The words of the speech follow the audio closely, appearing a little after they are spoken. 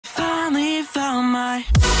my.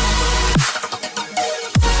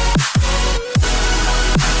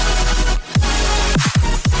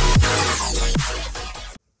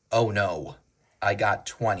 Oh no, I got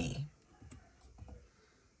 20.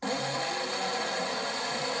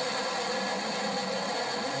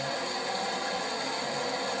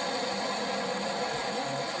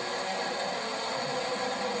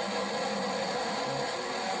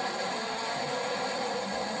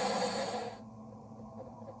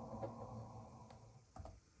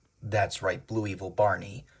 That's right, Blue Evil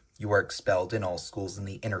Barney. You are expelled in all schools in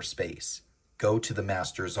the inner space. Go to the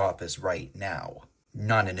master's office right now.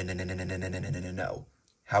 No, no, no, no, no, no, no, no, no, no, no, no.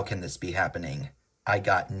 How can this be happening? I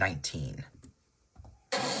got 19.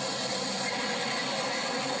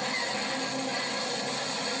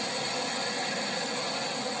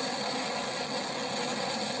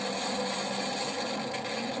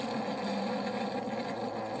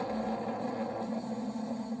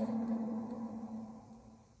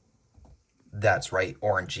 That's right,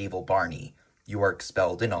 Orange Evil Barney. You are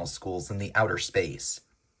expelled in all schools in the outer space.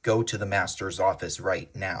 Go to the master's office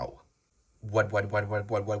right now. What?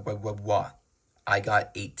 I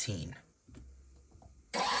got 18.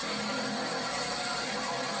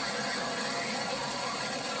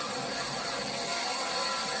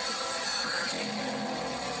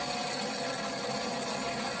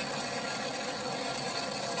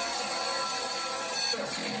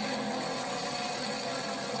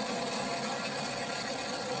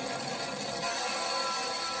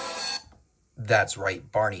 That's right,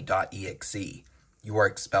 Barney.exe. You are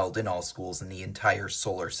expelled in all schools in the entire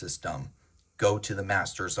solar system. Go to the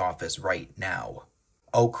master's office right now.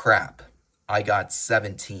 Oh crap, I got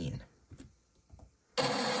 17.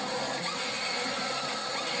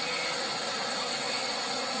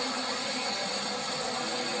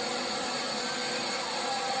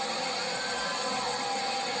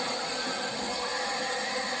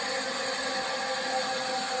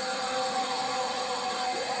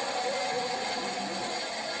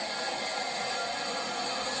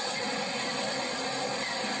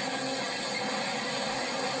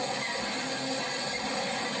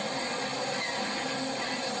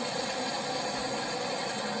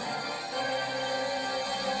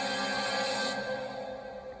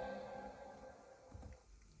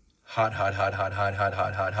 Hot, hot, hot, hot, hot, hot,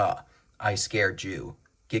 hot, hot, hot. I scared you.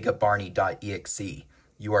 GigaBarney.exe.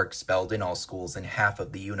 You are expelled in all schools in half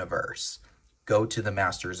of the universe. Go to the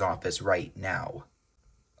master's office right now.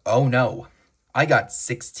 Oh no, I got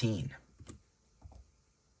 16.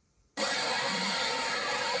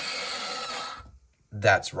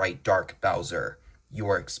 That's right, Dark Bowser. You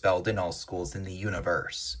are expelled in all schools in the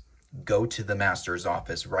universe. Go to the master's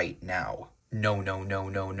office right now. No, no, no,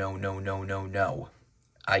 no, no, no, no, no, no.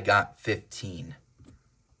 I got 15.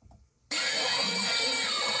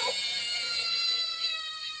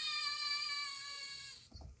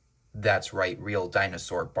 That's right, Real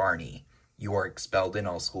Dinosaur Barney. You are expelled in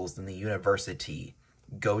all schools in the university.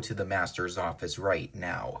 Go to the master's office right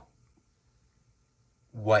now.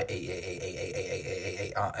 What?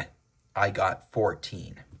 I got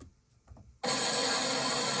 14.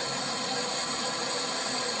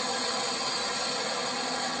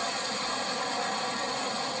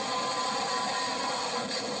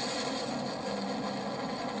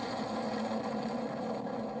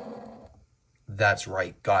 That's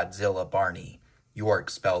right, Godzilla Barney. You are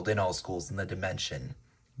expelled in all schools in the dimension.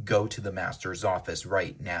 Go to the master's office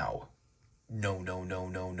right now. No, no, no,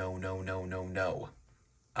 no, no, no, no, no, no.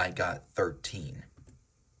 I got 13.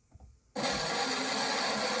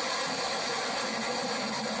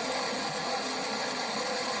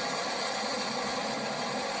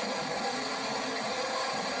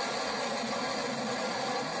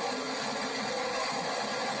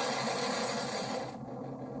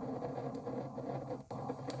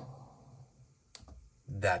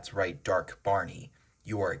 That's right, Dark Barney.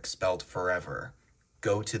 You are expelled forever.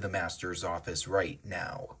 Go to the master's office right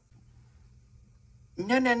now.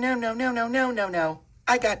 No, no, no, no, no, no, no, no, no.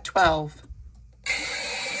 I got 12.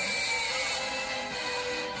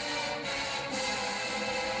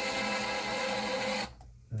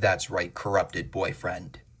 That's right, corrupted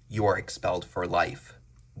boyfriend. You are expelled for life.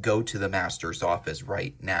 Go to the master's office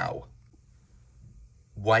right now.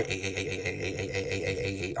 What?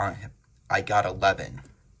 I got 11.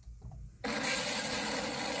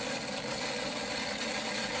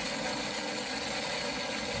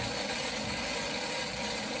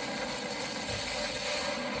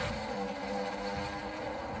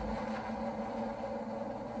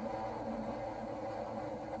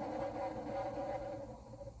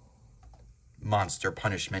 Monster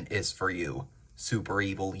punishment is for you. Super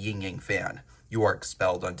evil Yin Yang fan. You are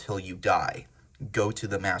expelled until you die. Go to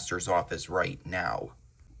the master's office right now.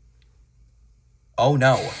 Oh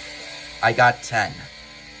no, I got 10.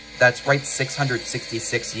 That's right,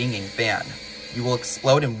 666 Yinging Fan. You will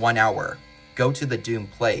explode in 1 hour. Go to the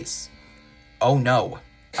doomed place. Oh no,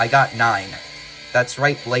 I got 9. That's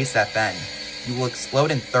right, Blaze FN. You will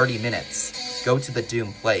explode in 30 minutes. Go to the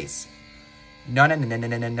doomed place.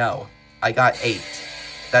 No. I got 8.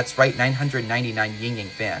 That's right, 999 Yinging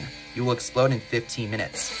Fan. You will explode in 15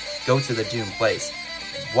 minutes. Go to the doomed place.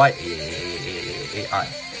 What?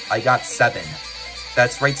 I got 7.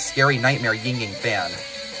 That's right, Scary Nightmare Yinging Fan.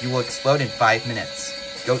 You will explode in 5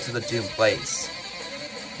 minutes. Go to the doomed place.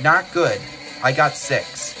 Not good. I got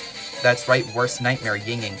 6. That's right, Worst Nightmare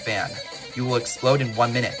Yinging Fan. You will explode in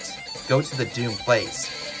 1 minute. Go to the doomed place.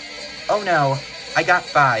 Oh no, I got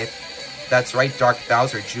 5. That's right, Dark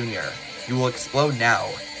Bowser Jr. You will explode now.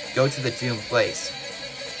 Go to the doomed place.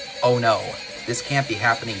 Oh no, this can't be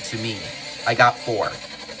happening to me. I got 4.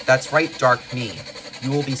 That's right, Dark Me.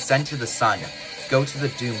 You will be sent to the sun. Go to the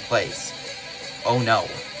doomed place. Oh no,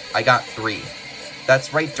 I got 3.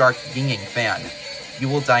 That's right, Dark Yinging Fan. You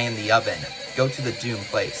will die in the oven. Go to the doomed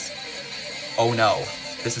place. Oh no,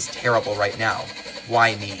 this is terrible right now.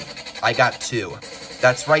 Why me? I got 2.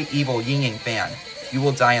 That's right, Evil Yinging Fan. You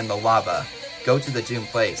will die in the lava. Go to the doomed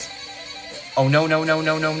place. Oh no.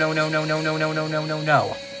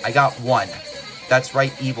 I got 1. That's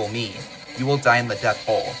right, Evil Me. You will die in the death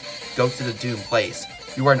hole. Go to the doomed place.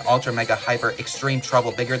 You are in ultra mega hyper extreme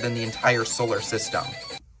trouble bigger than the entire solar system.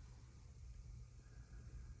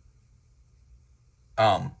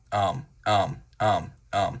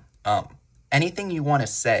 Anything you want to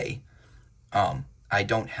say? I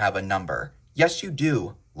don't have a number. Yes, you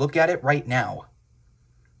do. Look at it right now.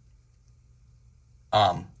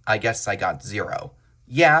 I guess I got 0.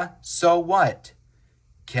 Yeah, so what?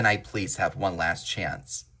 Can I please have one last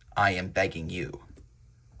chance? I am begging you.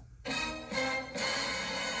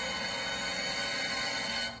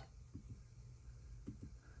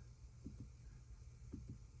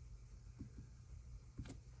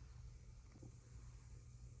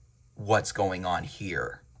 What's going on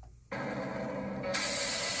here?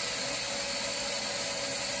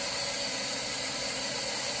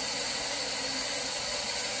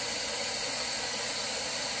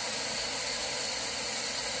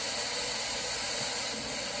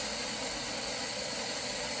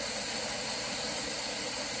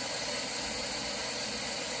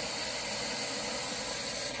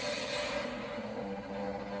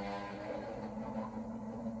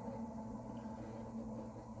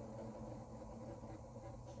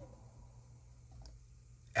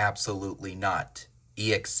 Absolutely not.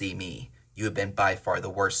 EXE me. You have been by far the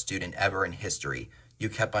worst student ever in history. You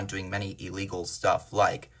kept on doing many illegal stuff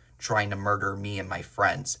like trying to murder me and my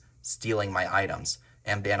friends, stealing my items,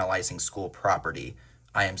 and vandalizing school property.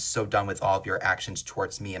 I am so done with all of your actions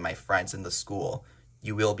towards me and my friends in the school.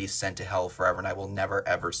 You will be sent to hell forever and I will never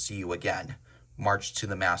ever see you again. March to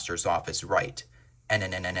the master's office right.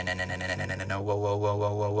 www.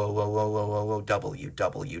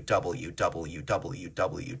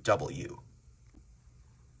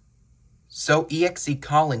 So EXE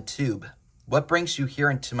Colin Tube, what brings you here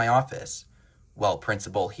into my office? Well,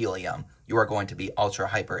 Principal Helium, you are going to be ultra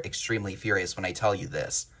hyper extremely furious when I tell you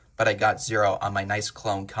this, but I got 0 on my nice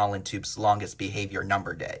clone Colin Tube's longest behavior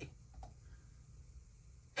number day.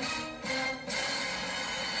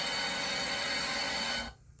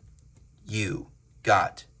 You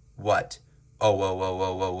got what?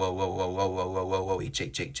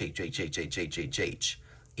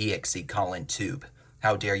 EXE Colin Tube.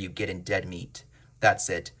 How dare you get in dead meat? That's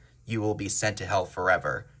it. You will be sent to hell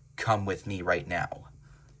forever. Come with me right now.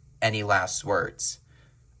 Any last words?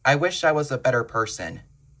 I wish I was a better person.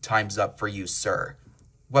 Time's up for you, sir.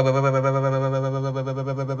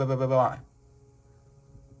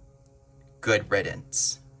 Good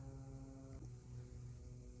riddance.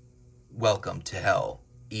 Welcome to hell,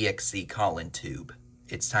 EXE Colin Tube.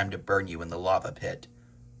 It's time to burn you in the lava pit.